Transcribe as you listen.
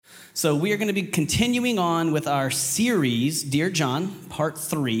So we are going to be continuing on with our series, Dear John, part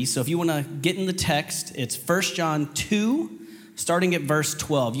 3. So if you want to get in the text, it's 1 John 2, starting at verse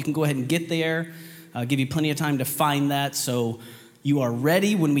 12. You can go ahead and get there. I'll give you plenty of time to find that so you are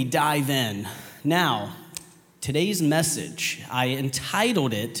ready when we dive in. Now, today's message, I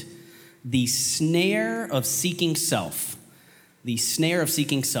entitled it, The Snare of Seeking Self. The Snare of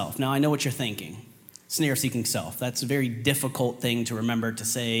Seeking Self. Now, I know what you're thinking. Snare of seeking self. That's a very difficult thing to remember to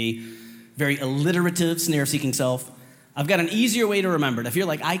say. Very alliterative, snare of seeking self. I've got an easier way to remember it. If you're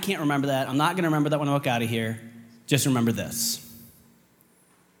like, I can't remember that, I'm not going to remember that when I walk out of here, just remember this.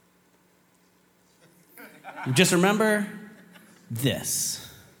 Just remember this.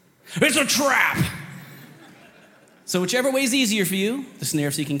 It's a trap. So whichever way is easier for you, the snare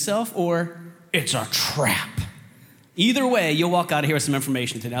of seeking self, or it's a trap. Either way, you'll walk out of here with some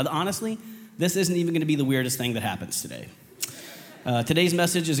information today. Now, honestly, this isn't even going to be the weirdest thing that happens today. Today's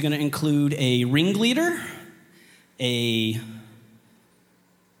message is going to include a ringleader, a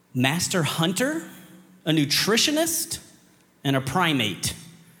master hunter, a nutritionist, and a primate.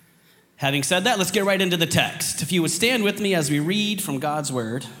 Having said that, let's get right into the text. If you would stand with me as we read from God's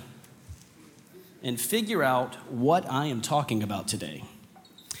word and figure out what I am talking about today.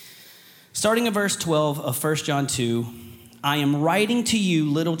 Starting in verse 12 of 1 John 2, I am writing to you,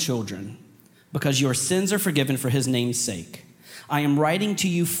 little children, because your sins are forgiven for his name's sake. I am writing to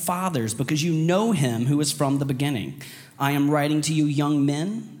you, fathers, because you know him who is from the beginning. I am writing to you, young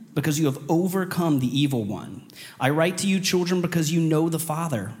men, because you have overcome the evil one. I write to you, children, because you know the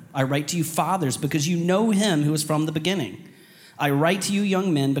Father. I write to you, fathers, because you know him who is from the beginning. I write to you,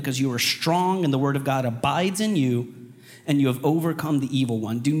 young men, because you are strong and the word of God abides in you, and you have overcome the evil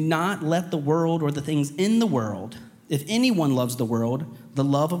one. Do not let the world or the things in the world. If anyone loves the world, the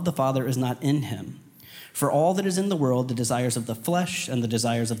love of the Father is not in him. For all that is in the world, the desires of the flesh and the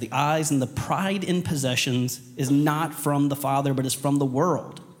desires of the eyes and the pride in possessions is not from the Father, but is from the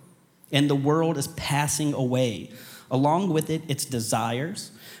world. And the world is passing away, along with it its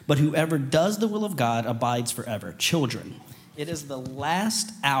desires. But whoever does the will of God abides forever. Children, it is the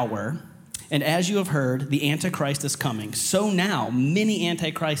last hour, and as you have heard, the Antichrist is coming. So now many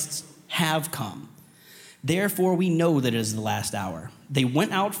Antichrists have come. Therefore, we know that it is the last hour. They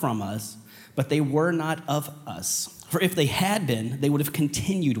went out from us, but they were not of us. For if they had been, they would have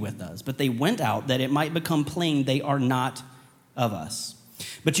continued with us. But they went out that it might become plain they are not of us.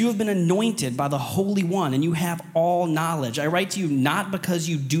 But you have been anointed by the Holy One, and you have all knowledge. I write to you not because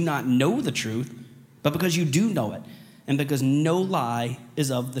you do not know the truth, but because you do know it, and because no lie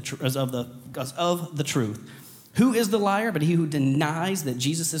is of the truth. Who is the liar but he who denies that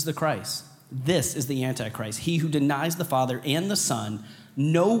Jesus is the Christ? This is the Antichrist, he who denies the Father and the Son.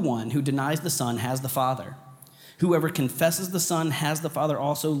 No one who denies the Son has the Father. Whoever confesses the Son has the Father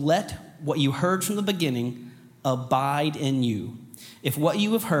also. Let what you heard from the beginning abide in you. If what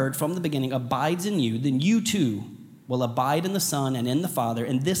you have heard from the beginning abides in you, then you too will abide in the Son and in the Father.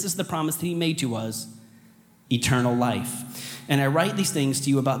 And this is the promise that he made to us, eternal life. And I write these things to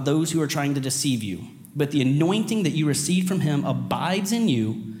you about those who are trying to deceive you. But the anointing that you received from him abides in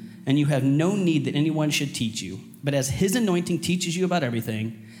you, and you have no need that anyone should teach you. But as his anointing teaches you about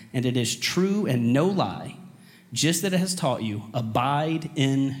everything, and it is true and no lie, just that it has taught you, abide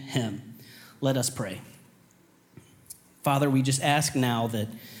in him. Let us pray. Father, we just ask now that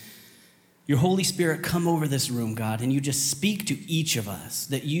your Holy Spirit come over this room, God, and you just speak to each of us,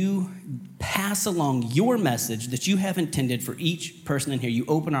 that you pass along your message that you have intended for each person in here. You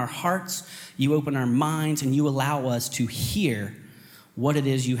open our hearts, you open our minds, and you allow us to hear what it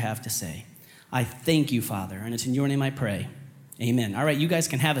is you have to say. I thank you, Father, and it's in your name I pray. Amen. All right, you guys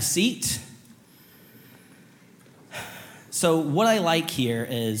can have a seat. So what I like here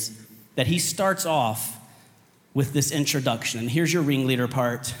is that he starts off with this introduction. And here's your ringleader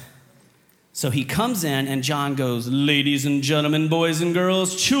part. So he comes in and John goes, ladies and gentlemen, boys and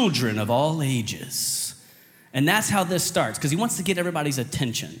girls, children of all ages. And that's how this starts, because he wants to get everybody's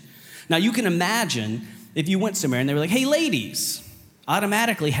attention. Now you can imagine if you went somewhere and they were like, hey, ladies,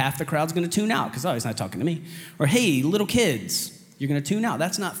 automatically half the crowd's going to tune out because, oh, he's not talking to me. Or, hey, little kids, you're going to tune out.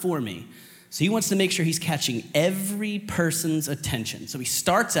 That's not for me. So he wants to make sure he's catching every person's attention. So he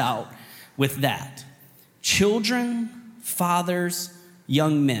starts out with that. Children, fathers,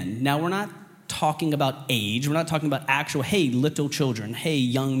 young men. Now, we're not talking about age. We're not talking about actual, hey, little children, hey,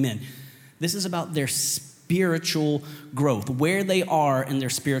 young men. This is about their spiritual growth, where they are in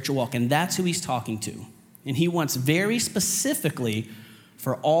their spiritual walk. And that's who he's talking to. And he wants very specifically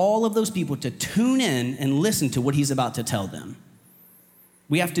for all of those people to tune in and listen to what he's about to tell them.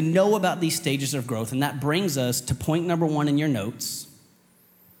 We have to know about these stages of growth, and that brings us to point number 1 in your notes.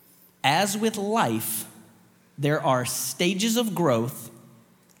 As with life, there are stages of growth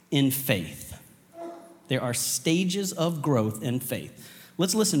in faith. There are stages of growth in faith.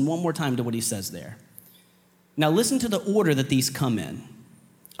 Let's listen one more time to what he says there. Now listen to the order that these come in.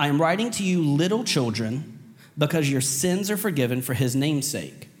 I am writing to you, little children, because your sins are forgiven for his name's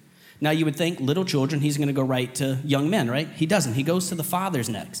sake. Now you would think, little children, he's going to go right to young men, right? He doesn't. He goes to the fathers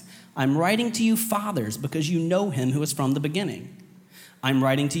next. I'm writing to you, fathers, because you know him who is from the beginning. I'm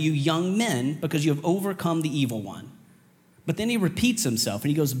writing to you, young men, because you have overcome the evil one. But then he repeats himself, and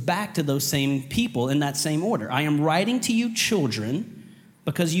he goes back to those same people in that same order. I am writing to you, children,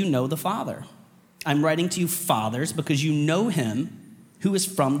 because you know the Father. I'm writing to you, fathers, because you know him who is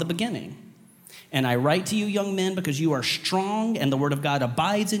from the beginning. And I write to you, young men, because you are strong, and the word of God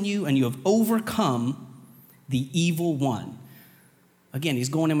abides in you, and you have overcome the evil one. Again, he's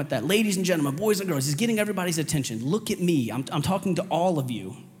going in with that. Ladies and gentlemen, boys and girls, he's getting everybody's attention. Look at me. I'm talking to all of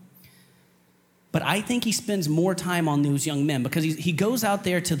you. But I think he spends more time on those young men because he goes out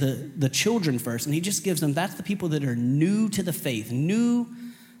there to the children first, and he just gives them, that's the people that are new to the faith, new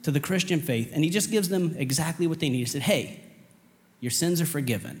to the Christian faith, and he just gives them exactly what they need. He said, hey, your sins are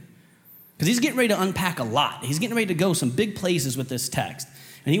forgiven. Because he's getting ready to unpack a lot. He's getting ready to go some big places with this text.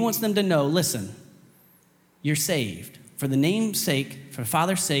 And he wants them to know, listen, you're saved. For the name's sake, for the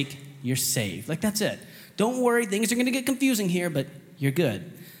Father's sake, you're saved. Like, that's it. Don't worry, things are going to get confusing here, but you're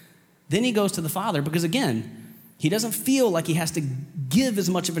good. Then he goes to the Father because, again, he doesn't feel like he has to give as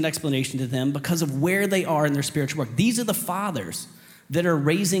much of an explanation to them because of where they are in their spiritual work. These are the fathers that are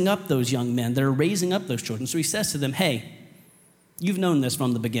raising up those young men, that are raising up those children. So he says to them, hey, you've known this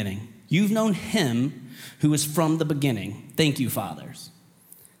from the beginning. You've known him who is from the beginning. Thank you, fathers.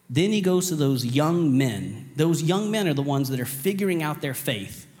 Then he goes to those young men. Those young men are the ones that are figuring out their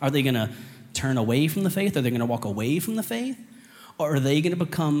faith. Are they going to turn away from the faith? Are they going to walk away from the faith? Or are they going to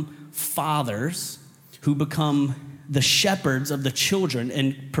become fathers who become the shepherds of the children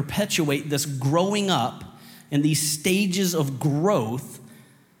and perpetuate this growing up and these stages of growth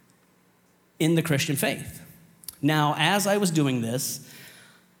in the Christian faith? Now, as I was doing this,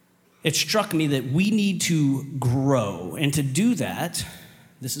 it struck me that we need to grow. And to do that,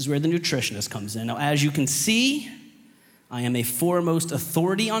 this is where the nutritionist comes in. Now, as you can see, I am a foremost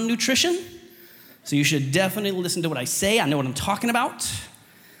authority on nutrition. So you should definitely listen to what I say. I know what I'm talking about.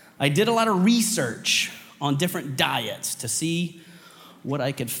 I did a lot of research on different diets to see what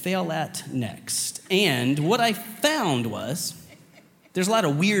I could fail at next. And what I found was there's a lot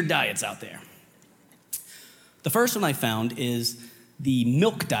of weird diets out there. The first one I found is the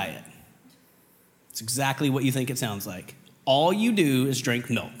milk diet. It's exactly what you think it sounds like. All you do is drink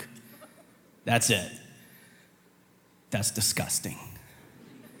milk. That's it. That's disgusting.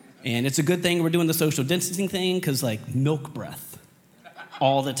 And it's a good thing we're doing the social distancing thing because, like, milk breath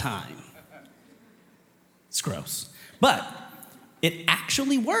all the time. It's gross. But it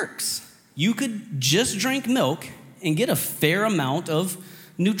actually works. You could just drink milk and get a fair amount of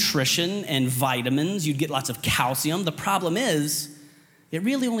nutrition and vitamins. You'd get lots of calcium. The problem is, it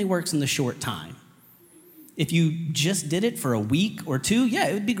really only works in the short time. If you just did it for a week or two, yeah,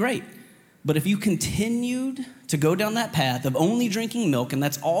 it would be great. But if you continued to go down that path of only drinking milk and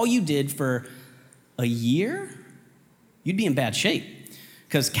that's all you did for a year, you'd be in bad shape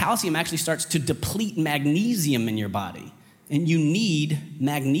because calcium actually starts to deplete magnesium in your body. And you need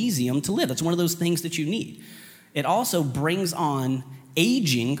magnesium to live. That's one of those things that you need. It also brings on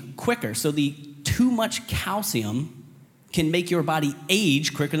aging quicker. So the too much calcium can make your body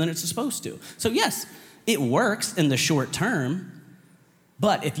age quicker than it's supposed to. So yes, it works in the short term,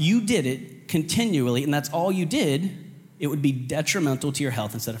 but if you did it continually and that's all you did, it would be detrimental to your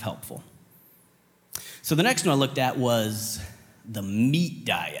health instead of helpful. So the next one I looked at was the meat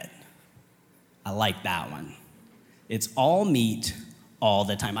diet. I like that one. It's all meat all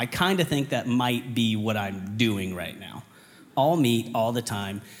the time. I kind of think that might be what I'm doing right now. All meat all the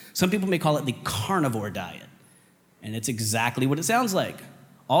time. Some people may call it the carnivore diet. And it's exactly what it sounds like.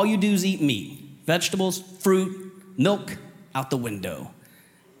 All you do is eat meat. Vegetables, fruit, milk, out the window.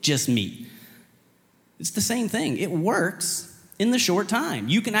 Just meat. It's the same thing. It works in the short time.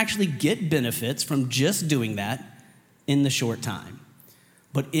 You can actually get benefits from just doing that in the short time.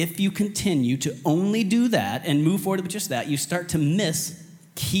 But if you continue to only do that and move forward with just that, you start to miss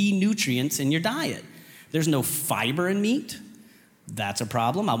key nutrients in your diet. There's no fiber in meat. That's a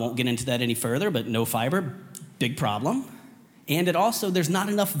problem. I won't get into that any further, but no fiber, big problem. And it also, there's not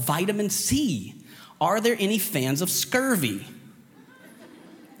enough vitamin C. Are there any fans of scurvy?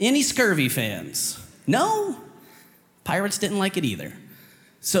 Any scurvy fans? No? Pirates didn't like it either.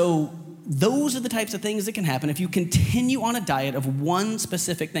 So those are the types of things that can happen if you continue on a diet of one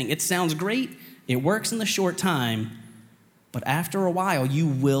specific thing. It sounds great, it works in the short time, but after a while, you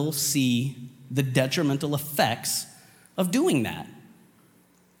will see the detrimental effects of doing that.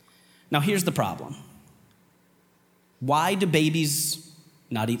 Now, here's the problem. Why do babies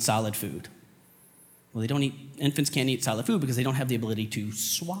not eat solid food? Well, infants can't eat solid food because they don't have the ability to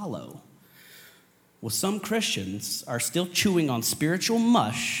swallow. Well, some Christians are still chewing on spiritual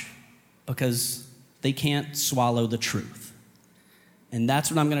mush because they can't swallow the truth. And that's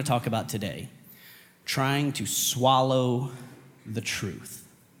what I'm going to talk about today. Trying to swallow the truth.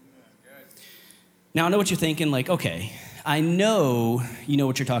 Now, I know what you're thinking, like, okay, I know you know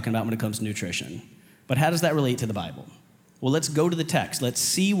what you're talking about when it comes to nutrition, but how does that relate to the Bible? Well, let's go to the text. Let's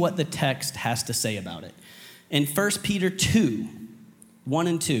see what the text has to say about it. In 1 Peter 2, 1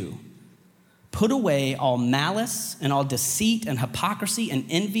 and 2, put away all malice and all deceit and hypocrisy and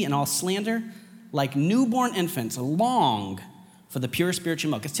envy and all slander. Like newborn infants, long for the pure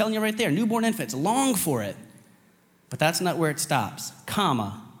spiritual milk. It's telling you right there, newborn infants, long for it. But that's not where it stops,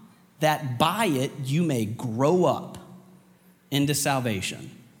 comma, that by it you may grow up into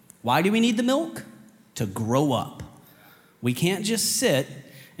salvation. Why do we need the milk? To grow up. We can't just sit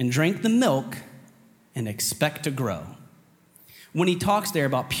and drink the milk and expect to grow. When he talks there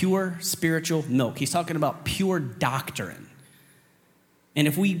about pure spiritual milk, he's talking about pure doctrine. And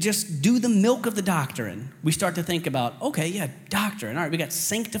if we just do the milk of the doctrine, we start to think about, okay, yeah, doctrine. All right, we got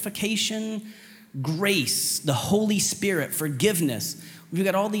sanctification, grace, the Holy Spirit, forgiveness. We've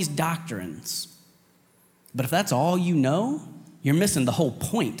got all these doctrines. But if that's all you know, you're missing the whole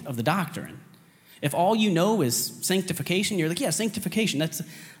point of the doctrine. If all you know is sanctification, you're like, yeah, sanctification,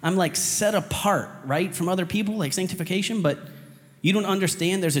 I'm like set apart, right, from other people, like sanctification, but you don't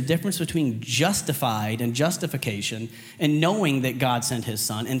understand there's a difference between justified and justification and knowing that God sent his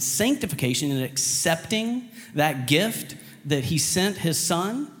son, and sanctification and accepting that gift that he sent his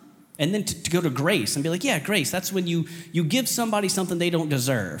son, and then to go to grace and be like, yeah, grace, that's when you give somebody something they don't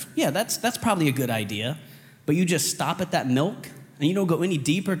deserve. Yeah, that's probably a good idea, but you just stop at that milk and you don't go any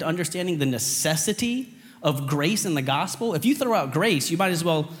deeper to understanding the necessity of grace in the gospel. If you throw out grace, you might as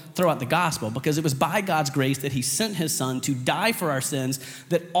well throw out the gospel, because it was by God's grace that he sent his son to die for our sins,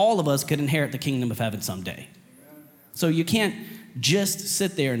 that all of us could inherit the kingdom of heaven someday. So you can't just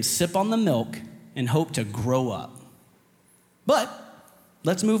sit there and sip on the milk and hope to grow up. But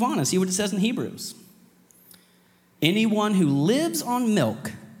let's move on and see what it says in Hebrews. Anyone who lives on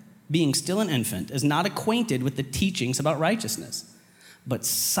milk, being still an infant, is not acquainted with the teachings about righteousness. But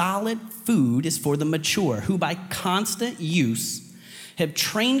solid food is for the mature, who by constant use have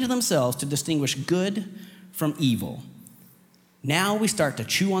trained themselves to distinguish good from evil. Now we start to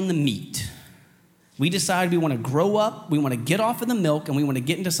chew on the meat. We decide we want to grow up, we want to get off of the milk, and we want to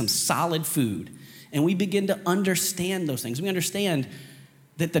get into some solid food. And we begin to understand those things. We understand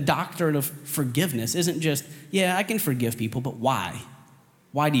that the doctrine of forgiveness isn't just, yeah, I can forgive people, but why?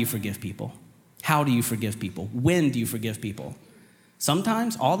 Why do you forgive people? How do you forgive people? When do you forgive people?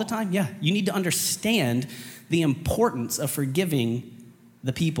 Sometimes, all the time, yeah, you need to understand the importance of forgiving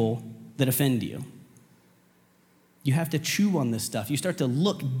the people that offend you. You have to chew on this stuff. You start to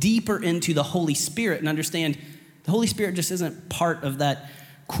look deeper into the Holy Spirit and understand the Holy Spirit just isn't part of that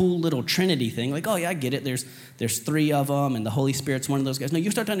cool little Trinity thing. Like, oh yeah, I get it. There's three of them and the Holy Spirit's one of those guys. No, you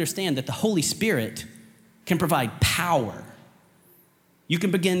start to understand that the Holy Spirit can provide power. You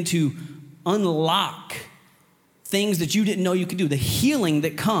can begin to unlock things that you didn't know you could do, the healing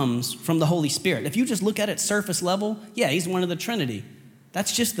that comes from the Holy Spirit. If you just look at it surface level, yeah, he's one of the Trinity.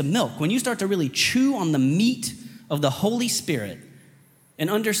 That's just the milk. When you start to really chew on the meat of the Holy Spirit and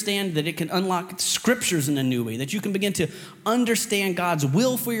understand that it can unlock scriptures in a new way, that you can begin to understand God's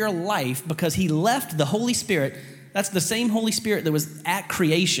will for your life because he left the Holy Spirit. That's the same Holy Spirit that was at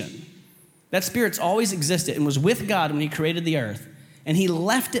creation. That Spirit's always existed and was with God when he created the earth. And he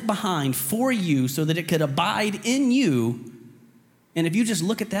left it behind for you so that it could abide in you. And if you just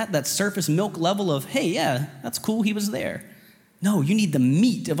look at that surface milk level of, hey, yeah, that's cool, he was there. No, you need the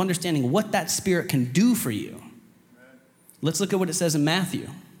meat of understanding what that Spirit can do for you. Let's look at what it says in Matthew.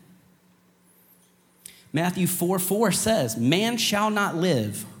 Matthew 4:4 says, man shall not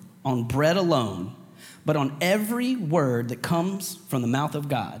live on bread alone, but on every word that comes from the mouth of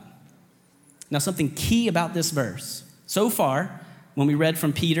God. Now, something key about this verse. So far, when we read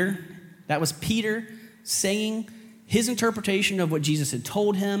from Peter, that was Peter saying his interpretation of what Jesus had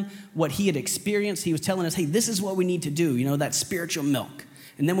told him, what he had experienced. He was telling us, hey, this is what we need to do, that spiritual milk.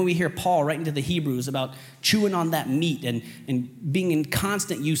 And then when we hear Paul writing to the Hebrews about chewing on that meat and being in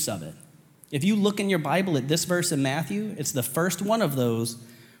constant use of it. If you look in your Bible at this verse in Matthew, it's the first one of those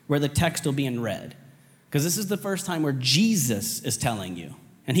where the text will be in red. Because this is the first time where Jesus is telling you.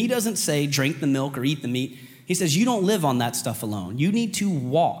 And he doesn't say drink the milk or eat the meat. He says you don't live on that stuff alone. You need to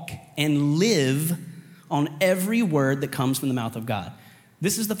walk and live on every word that comes from the mouth of God.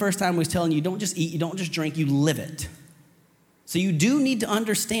 This is the first time he's telling you don't just eat, you don't just drink, you live it. So you do need to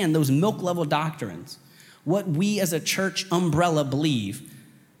understand those milk level doctrines, what we as a church umbrella believe,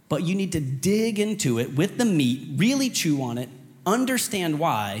 but you need to dig into it with the meat, really chew on it, understand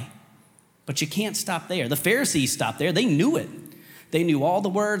why, but you can't stop there. The Pharisees stopped there. They knew it. They knew all the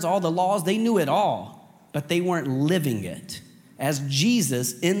words, all the laws. They knew it all, but they weren't living it. As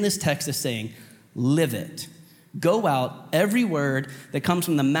Jesus in this text is saying, live it. Go out, every word that comes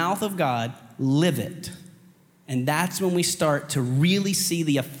from the mouth of God, live it. And that's when we start to really see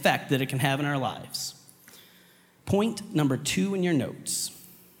the effect that it can have in our lives. Point number 2 in your notes.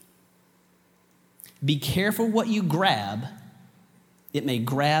 Be careful what you grab. It may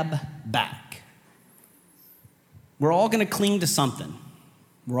grab back. We're all going to cling to something.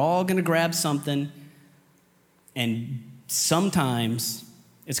 We're all going to grab something, and sometimes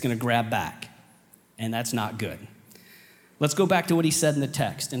it's going to grab back, and that's not good. Let's go back to what he said in the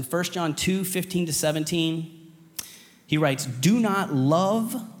text. In 1 John 2:15-17, he writes, do not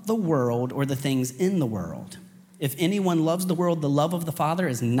love the world or the things in the world. If anyone loves the world, the love of the Father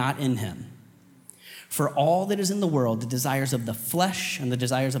is not in him. For all that is in the world, the desires of the flesh and the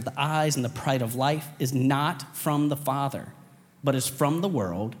desires of the eyes and the pride of life is not from the Father, but is from the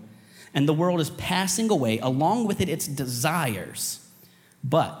world. And the world is passing away, along with it its desires.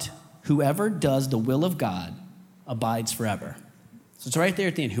 But whoever does the will of God abides forever. So it's right there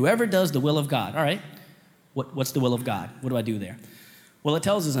at the end. Whoever does the will of God. All right. What's the will of God? What do I do there? Well, it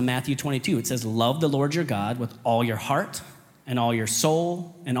tells us in Matthew 22, it says, love the Lord your God with all your heart and all your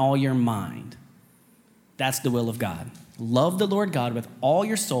soul and all your mind. That's the will of God. Love the Lord God with all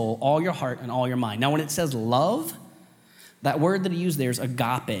your soul, all your heart, and all your mind. Now, when it says love, that word that he used there is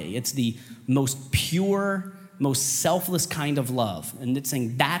agape. It's the most pure, most selfless kind of love. And it's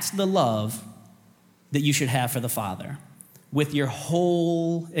saying that's the love that you should have for the Father with your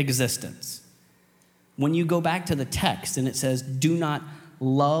whole existence. When you go back to the text and it says, do not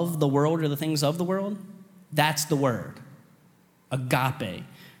love the world or the things of the world, that's the word, agape.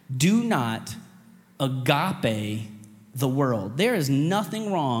 Do not agape the world. There is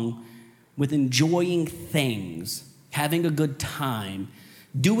nothing wrong with enjoying things, having a good time,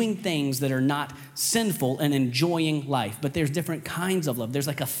 doing things that are not sinful and enjoying life. But there's different kinds of love. There's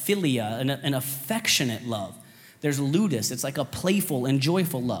like a philia, an affectionate love. There's ludus. It's like a playful and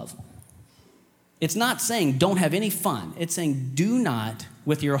joyful love. It's not saying don't have any fun. It's saying do not,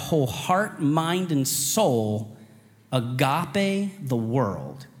 with your whole heart, mind, and soul, agape the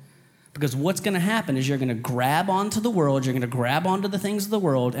world. Because what's going to happen is you're going to grab onto the world, you're going to grab onto the things of the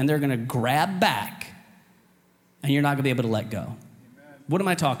world, and they're going to grab back, and you're not going to be able to let go. Amen. What am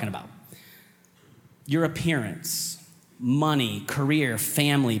I talking about? Your appearance, money, career,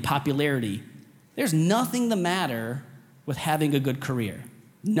 family, popularity. There's nothing the matter with having a good career.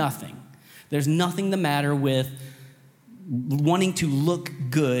 Nothing. There's nothing the matter with wanting to look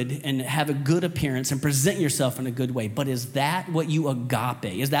good and have a good appearance and present yourself in a good way. But is that what you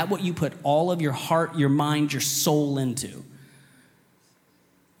agape? Is that what you put all of your heart, your mind, your soul into?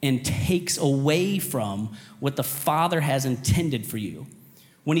 And takes away from what the Father has intended for you.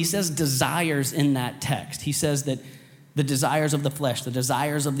 When he says desires in that text, he says that the desires of the flesh, the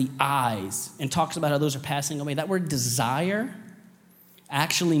desires of the eyes, and talks about how those are passing away. That word desire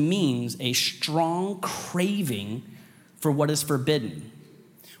actually means a strong craving for what is forbidden.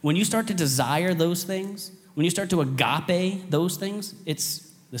 When you start to desire those things, when you start to agape those things,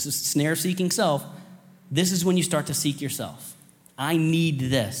 this is snare seeking self. This is when you start to seek yourself. I need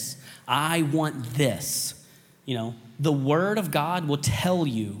this. I want this. You know, the word of God will tell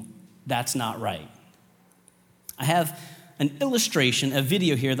you that's not right. I have an illustration, a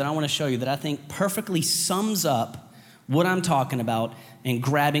video here that I want to show you that I think perfectly sums up what I'm talking about and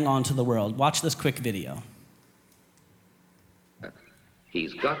grabbing onto the world. Watch this quick video.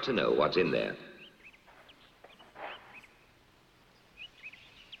 He's got to know what's in there.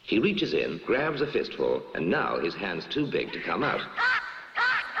 He reaches in, grabs a fistful, and now his hand's too big to come out.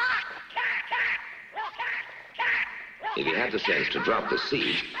 If he had the sense to drop the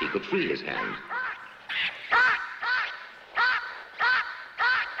seed, he could free his hand.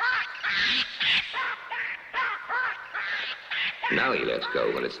 Now he lets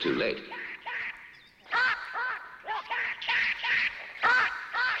go when it's too late.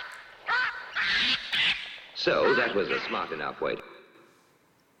 So that was a smart enough way.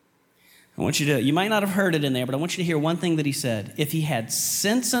 You might not have heard it in there, but I want you to hear one thing that he said. If he had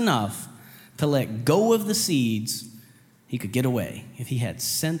sense enough to let go of the seeds, he could get away. If he had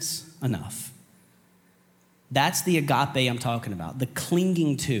sense enough. That's the agape I'm talking about, the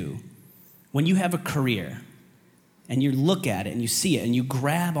clinging to. When you have a career and you look at it and you see it and you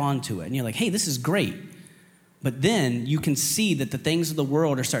grab onto it and you're like, hey, this is great. But then you can see that the things of the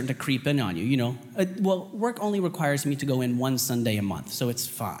world are starting to creep in on you. You know, well, work only requires me to go in one Sunday a month, so it's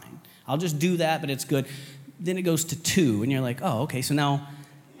fine. I'll just do that, but it's good. Then it goes to 2, and you're like, oh, okay, so now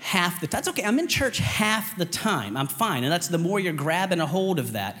that's okay. I'm in church half the time. I'm fine. And that's the more you're grabbing a hold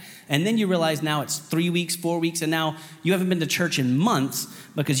of that. And then you realize now it's 3 weeks, 4 weeks, and now you haven't been to church in months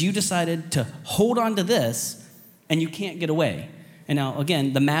because you decided to hold on to this and you can't get away. And now,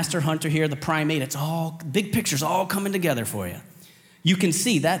 again, the master hunter here, the primate, it's all, big picture's all coming together for you. You can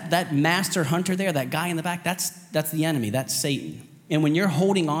see that master hunter there, that guy in the back, that's the enemy, that's Satan. And when you're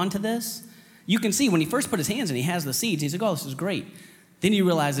holding on to this, you can see when he first put his hands in, he has the seeds, he's like, oh, this is great. Then he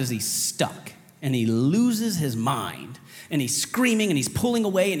realizes he's stuck and he loses his mind and he's screaming and he's pulling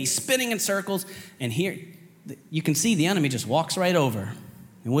away and he's spinning in circles. And here you can see the enemy just walks right over.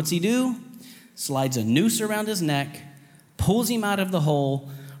 And what's he do? Slides a noose around his neck, pulls him out of the hole,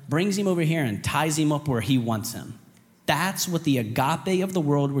 brings him over here and ties him up where he wants him. That's what the agape of the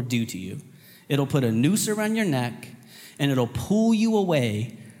world will do to you. It'll put a noose around your neck and it'll pull you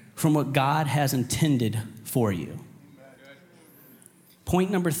away from what God has intended for you. Point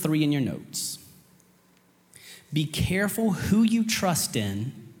number 3 in your notes. Be careful who you trust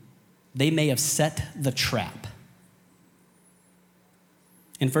in. They may have set the trap.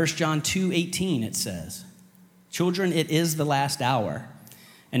 In 1 John 2:18 it says, children, it is the last hour.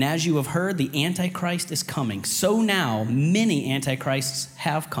 And as you have heard, the Antichrist is coming. So now many Antichrists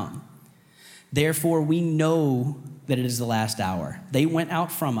have come. Therefore we know that it is the last hour. They went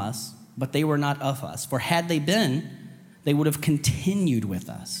out from us, but they were not of us. For had they been, they would have continued with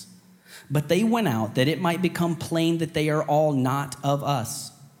us. But they went out that it might become plain that they are all not of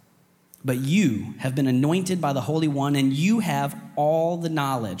us. But you have been anointed by the Holy One, and you have all the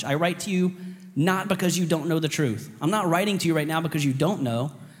knowledge. I write to you not because you don't know the truth. I'm not writing to you right now because you don't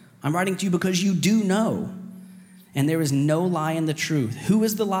know. I'm writing to you because you do know. And there is no lie in the truth. Who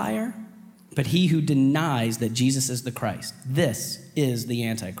is the liar? But he who denies that Jesus is the Christ. This is the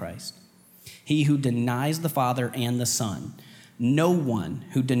Antichrist. He who denies the Father and the Son. No one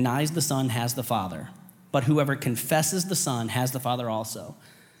who denies the Son has the Father, but whoever confesses the Son has the Father also.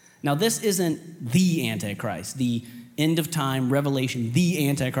 Now, this isn't the Antichrist, the end of time revelation, the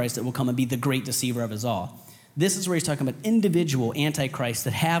Antichrist that will come and be the great deceiver of us all. This is where he's talking about individual Antichrists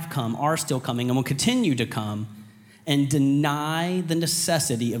that have come, are still coming, and will continue to come and deny the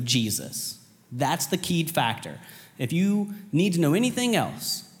necessity of Jesus. That's the key factor. If you need to know anything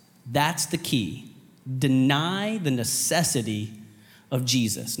else, that's the key. Deny the necessity of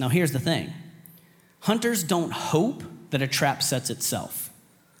Jesus. Now, here's the thing. Hunters don't hope that a trap sets itself.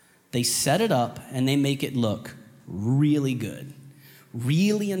 They set it up and they make it look really good,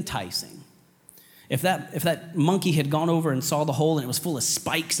 really enticing. If that monkey had gone over and saw the hole and it was full of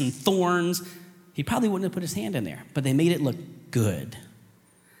spikes and thorns, he probably wouldn't have put his hand in there, but they made it look good.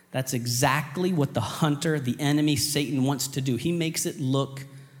 That's exactly what the hunter, the enemy, Satan wants to do. He makes it look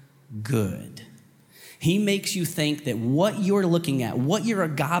good. He makes you think that what you're looking at, what you're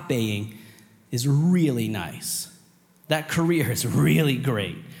agapeing, is really nice. That career is really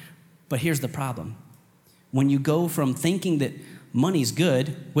great. But here's the problem. When you go from thinking that money's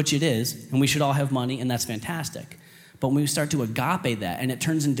good, which it is, and we should all have money, and that's fantastic. But when we start to agape that, and it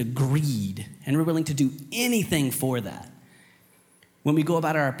turns into greed, and we're willing to do anything for that. When we go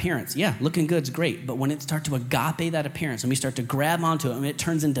about our appearance, yeah, looking good's great, but when it starts to agape that appearance and we start to grab onto it and it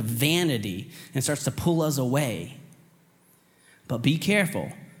turns into vanity and starts to pull us away. But be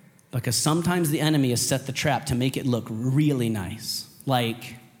careful, because sometimes the enemy has set the trap to make it look really nice,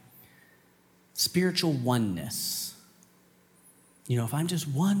 like spiritual oneness. You know, if I'm just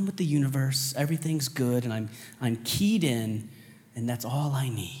one with the universe, everything's good and I'm keyed in and that's all I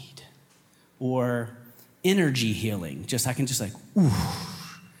need. Or energy healing. I can just like, ooh,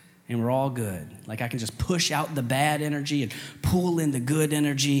 and we're all good. Like I can just push out the bad energy and pull in the good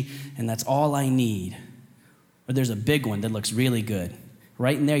energy, and that's all I need. Or there's a big one that looks really good.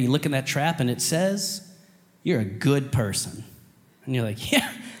 Right in there, you look in that trap and it says, you're a good person. And you're like,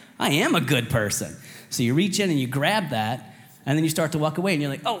 yeah, I am a good person. So you reach in and you grab that, and then you start to walk away and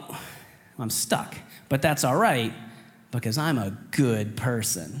you're like, oh, I'm stuck. But that's all right, because I'm a good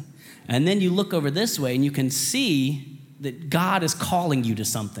person. And then you look over this way and you can see that God is calling you to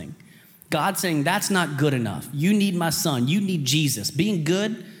something. God's saying, that's not good enough. You need my son. You need Jesus. Being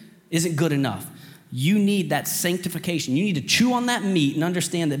good, isn't good enough. You need that sanctification. You need to chew on that meat and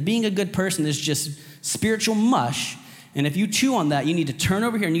understand that being a good person is just spiritual mush. And if you chew on that, you need to turn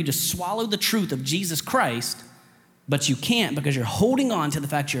over here and you need to swallow the truth of Jesus Christ, but you can't because you're holding on to the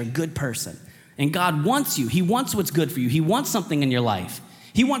fact you're a good person. And God wants you. He wants what's good for you. He wants something in your life.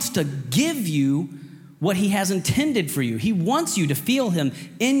 He wants to give you what he has intended for you. He wants you to feel him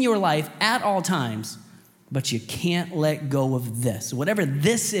in your life at all times, but you can't let go of this. Whatever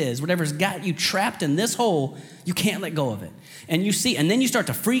this is, whatever's got you trapped in this hole, you can't let go of it. And you see, and then you start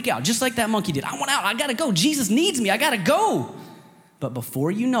to freak out, just like that monkey did. I want out, I gotta go. Jesus needs me, I gotta go. But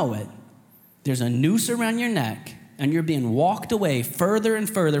before you know it, there's a noose around your neck and you're being walked away further and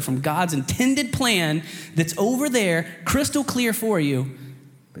further from God's intended plan that's over there, crystal clear for you,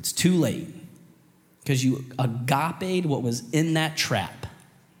 but it's too late because you agaped what was in that trap.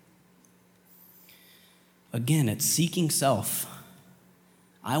 Again, it's seeking self.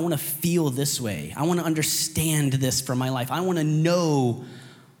 I want to feel this way. I want to understand this for my life. I want to know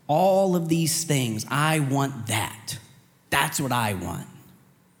all of these things. I want that. That's what I want.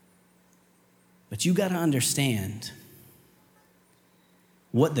 But you got to understand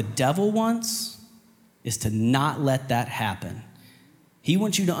what the devil wants is to not let that happen. He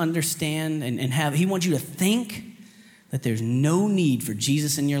wants you to understand he wants you to think that there's no need for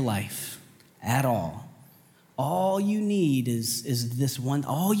Jesus in your life at all. All you need is this one.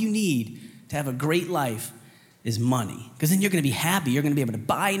 All you need to have a great life is money. Because then you're going to be happy. You're going to be able to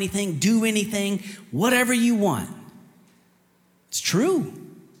buy anything, do anything, whatever you want. It's true.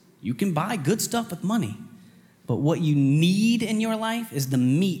 You can buy good stuff with money. But what you need in your life is the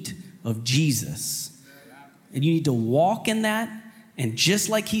meat of Jesus. And you need to walk in that. And just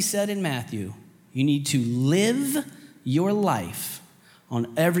like he said in Matthew, you need to live your life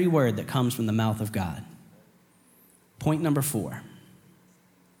on every word that comes from the mouth of God. Point number 4.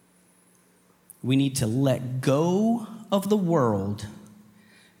 We need to let go of the world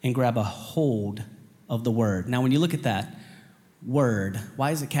and grab a hold of the word. Now, when you look at that word, why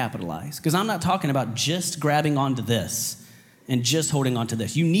is it capitalized? Because I'm not talking about just grabbing onto this and just holding onto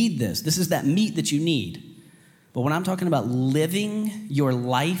this. You need this. This is that meat that you need. But when I'm talking about living your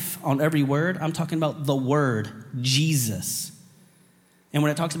life on every word, I'm talking about the word, Jesus. And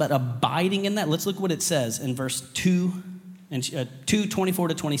when it talks about abiding in that, let's look what it says in verse 2:24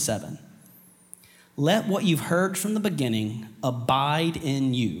 to 27. Let what you've heard from the beginning abide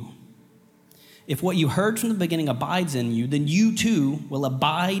in you. If what you heard from the beginning abides in you, then you too will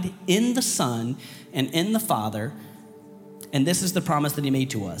abide in the Son and in the Father. And this is the promise that he made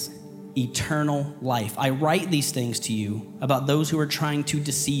to us, eternal life. I write these things to you about those who are trying to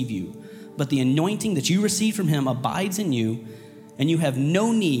deceive you. But the anointing that you receive from him abides in you, and you have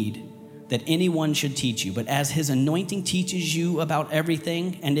no need that anyone should teach you. But as his anointing teaches you about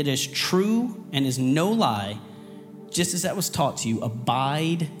everything, and it is true and is no lie, just as that was taught to you,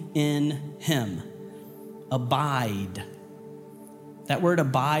 abide in him. Abide. That word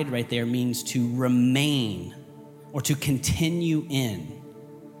abide right there means to remain or to continue in.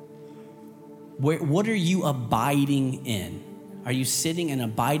 What are you abiding in? Are you sitting and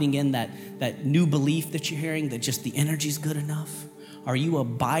abiding in that new belief that you're hearing that just the energy's good enough? Are you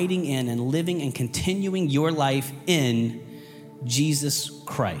abiding in and living and continuing your life in Jesus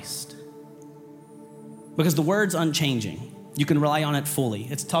Christ? Because the word's unchanging. You can rely on it fully.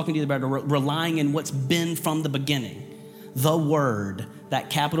 It's talking to you about relying in what's been from the beginning. The word,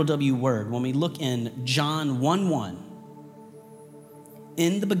 that capital W word. When we look in John 1:1,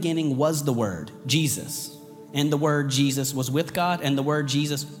 in the beginning was the word, Jesus. And the word Jesus was with God, and the word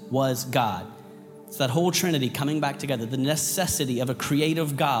Jesus was God. It's that whole Trinity coming back together, the necessity of a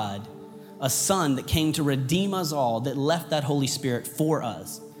creative God, a Son that came to redeem us all, that left that Holy Spirit for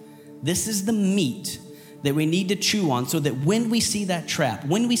us. This is the meat that we need to chew on so that when we see that trap,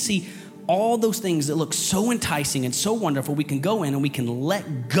 when we see all those things that look so enticing and so wonderful, we can go in and we can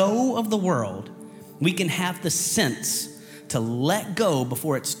let go of the world. We can have the sense to let go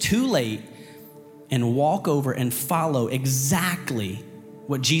before it's too late and walk over and follow exactly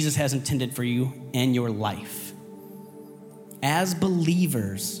what Jesus has intended for you and your life. As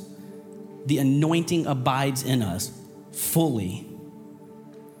believers, the anointing abides in us fully.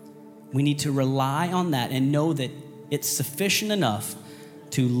 We need to rely on that and know that it's sufficient enough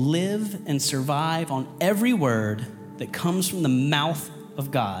to live and survive on every word that comes from the mouth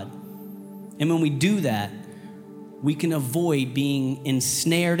of God. And when we do that, we can avoid being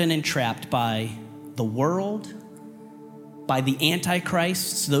ensnared and entrapped by the world, by the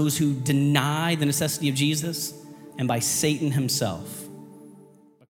antichrists, those who deny the necessity of Jesus, and by Satan himself.